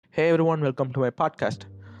Hey everyone, welcome to my podcast.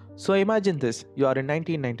 So imagine this, you are in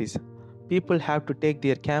 1990s. People have to take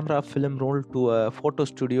their camera film roll to a photo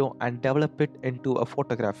studio and develop it into a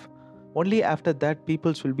photograph. Only after that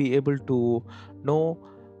people will be able to know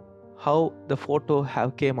how the photo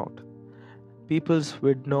have came out. Peoples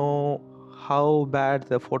would know how bad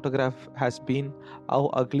the photograph has been, how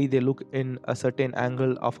ugly they look in a certain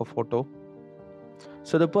angle of a photo.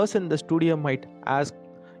 So the person in the studio might ask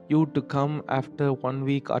you to come after 1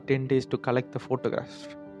 week or 10 days to collect the photographs.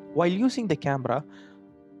 While using the camera,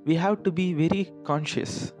 we have to be very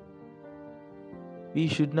conscious. We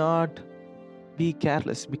should not be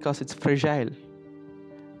careless because it's fragile.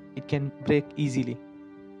 It can break easily.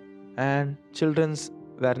 And children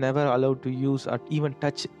were never allowed to use or even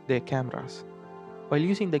touch their cameras. While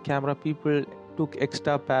using the camera, people took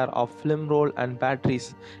extra pair of film roll and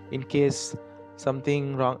batteries in case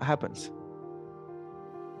something wrong happens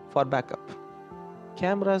for backup.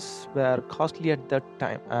 Cameras were costly at that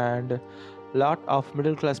time, and a lot of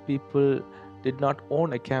middle class people did not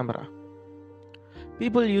own a camera.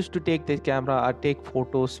 People used to take their camera or take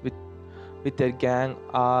photos with their gang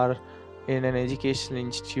or in an educational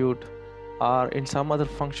institute or in some other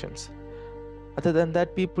functions. Other than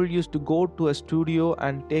that, people used to go to a studio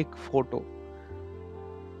and take photo.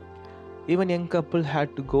 Even young couple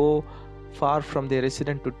had to go far from their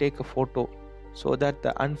residence to take a photo so that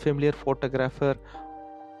the unfamiliar photographer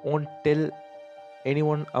won't tell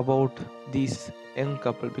anyone about these young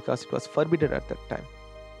couple because it was forbidden at that time.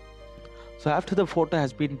 So after the photo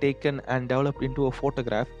has been taken and developed into a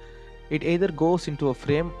photograph, it either goes into a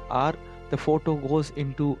frame or the photo goes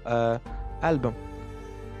into a album.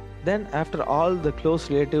 Then after all the close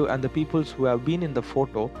relative and the peoples who have been in the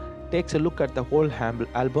photo takes a look at the whole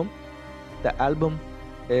album, the album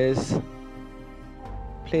is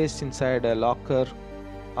placed inside a locker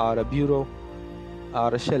or a bureau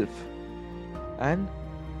or a shelf. And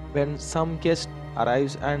when some guest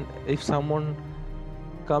arrives and if someone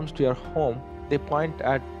comes to your home, they point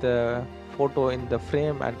at the photo in the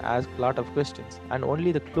frame and ask a lot of questions, and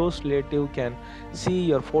only the close relative can see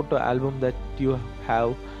your photo album that you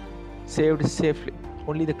have saved safely.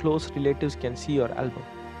 Only the close relatives can see your album,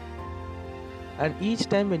 and each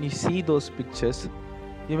time when you see those pictures,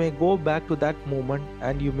 you may go back to that moment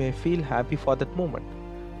and you may feel happy for that moment.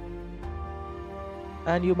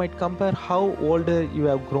 And you might compare how older you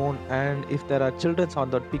have grown, and if there are children on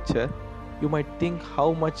that picture, you might think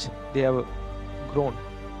how much they have grown.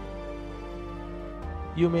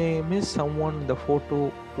 You may miss someone in the photo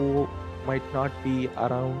who might not be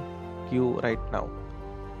around you right now.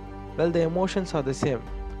 Well, the emotions are the same.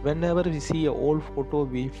 Whenever we see an old photo,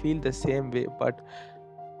 we feel the same way, but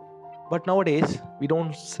nowadays we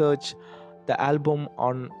don't search the album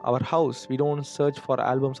on our house. We don't search for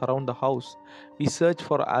albums around the house. We search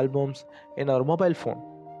for albums in our mobile phone.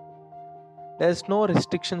 There's no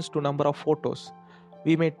restrictions to number of photos.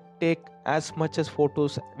 We may take as much as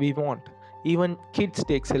photos we want. Even kids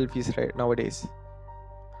take selfies right nowadays.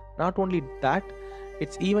 Not only that,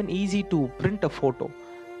 it's even easy to print a photo.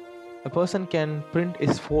 A person can print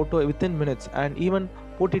his photo within minutes and even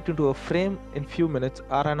put it into a frame in few minutes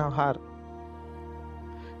or an hour.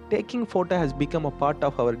 Taking photo has become a part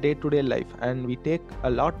of our day-to-day life, and we take a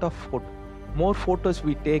lot of more photos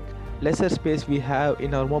we take, lesser space we have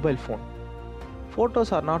in our mobile phone.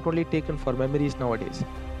 Photos are not only taken for memories nowadays.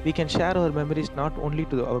 We can share our memories not only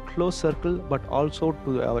to our close circle but also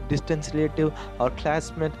to our distant relative, our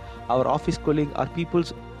classmate, our office colleague, or people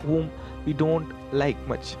whom we don't like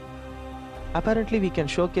much. Apparently, we can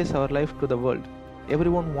showcase our life to the world.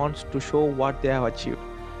 Everyone wants to show what they have achieved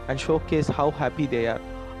and showcase how happy they are,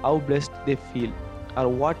 how blessed they feel, or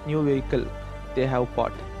what new vehicle they have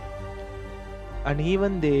bought. And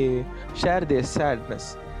even they share their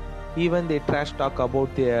sadness. Even they trash talk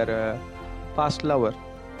about their past lover.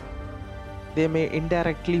 They may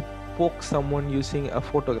indirectly poke someone using a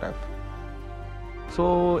photograph.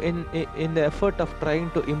 So in the effort of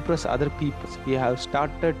trying to impress other people, we have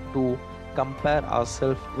started to compare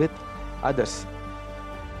ourselves with others.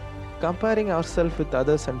 Comparing ourselves with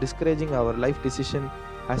others and discouraging our life decision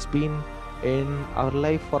has been in our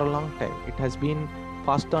life for a long time. It has been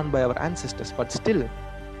passed on by our ancestors, but still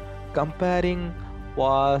comparing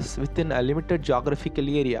was within a limited geographical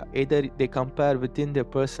area. Either they compare within the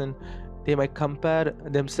person, they might compare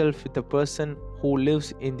themselves with a person who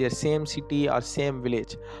lives in their same city or same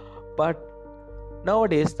village. But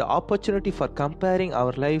nowadays, the opportunity for comparing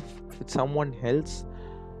our life with someone else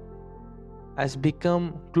has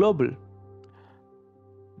become global.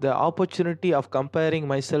 The opportunity of comparing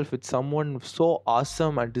myself with someone so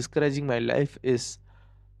awesome and discouraging my life is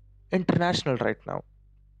international right now.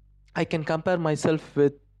 I can compare myself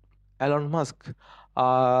with Elon Musk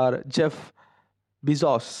or Jeff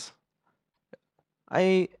Bezos.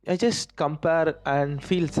 I just compare and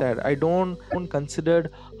feel sad. I don't consider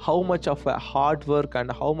how much of a hard work and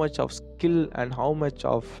how much of skill and how much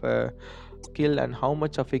of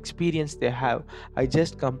experience they have. I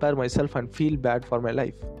just compare myself and feel bad for my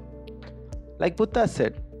life. Like Buddha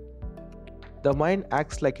said, the mind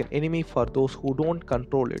acts like an enemy for those who don't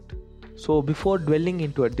control it. So before dwelling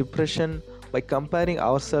into a depression by comparing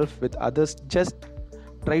ourselves with others, just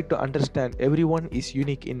try to understand everyone is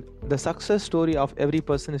unique. In the success story of every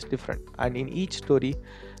person is different, and in each story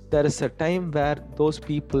there is a time where those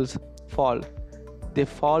peoples fall. They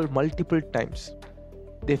fall multiple times.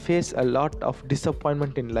 They face a lot of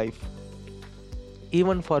disappointment in life,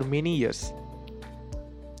 even for many years.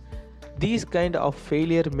 These kind of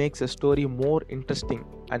failure makes a story more interesting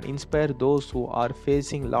and inspire those who are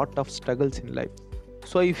facing lot of struggles in life.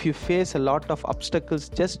 So if you face a lot of obstacles,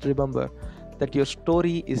 just remember that your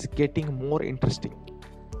story is getting more interesting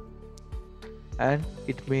and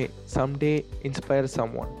it may someday inspire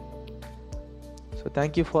someone. So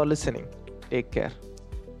thank you for listening. Take care.